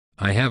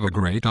I have a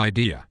great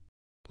idea.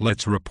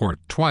 Let's report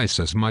twice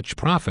as much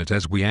profit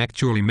as we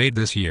actually made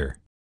this year.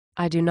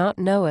 I do not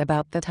know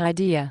about that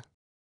idea.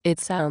 It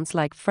sounds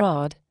like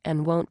fraud,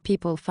 and won't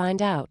people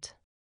find out?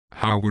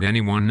 How would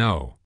anyone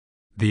know?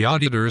 The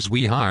auditors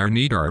we hire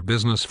need our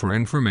business for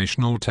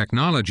informational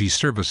technology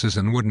services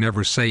and would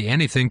never say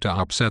anything to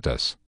upset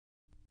us.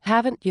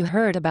 Haven't you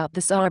heard about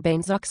the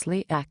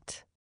Sarbanes-Oxley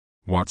Act?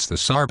 What's the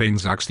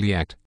Sarbanes-Oxley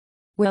Act?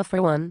 Well,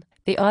 for one,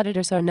 the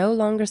auditors are no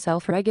longer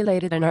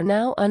self-regulated and are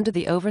now under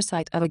the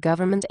oversight of a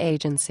government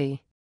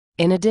agency.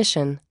 In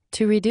addition,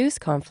 to reduce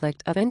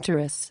conflict of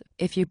interests,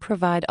 if you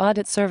provide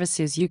audit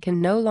services, you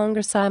can no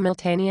longer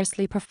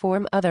simultaneously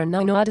perform other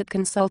non-audit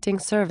consulting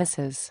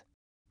services.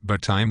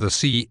 But I'm the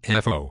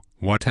CFO.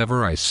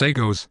 Whatever I say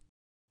goes.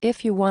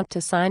 If you want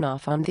to sign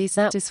off on these,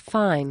 that is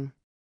fine.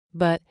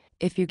 But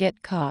if you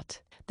get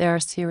caught, there are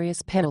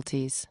serious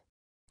penalties.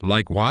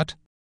 Like what?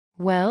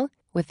 Well,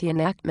 with the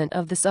enactment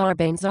of the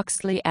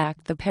Sarbanes-Oxley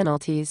Act, the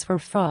penalties for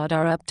fraud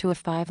are up to a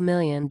 $5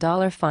 million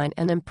fine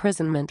and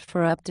imprisonment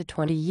for up to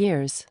 20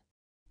 years.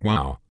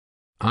 Wow.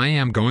 I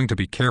am going to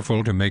be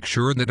careful to make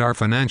sure that our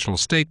financial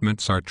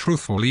statements are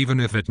truthful,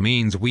 even if it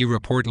means we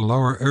report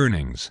lower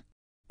earnings.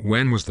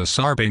 When was the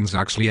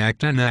Sarbanes-Oxley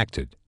Act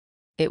enacted?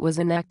 It was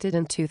enacted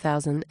in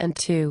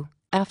 2002,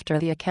 after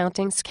the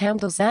accounting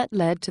scandals that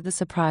led to the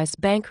surprise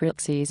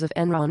bankruptcies of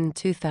Enron in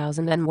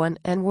 2001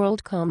 and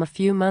WorldCom a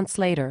few months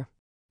later.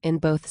 In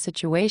both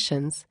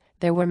situations,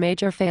 there were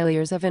major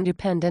failures of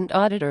independent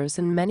auditors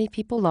and many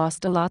people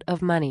lost a lot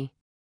of money.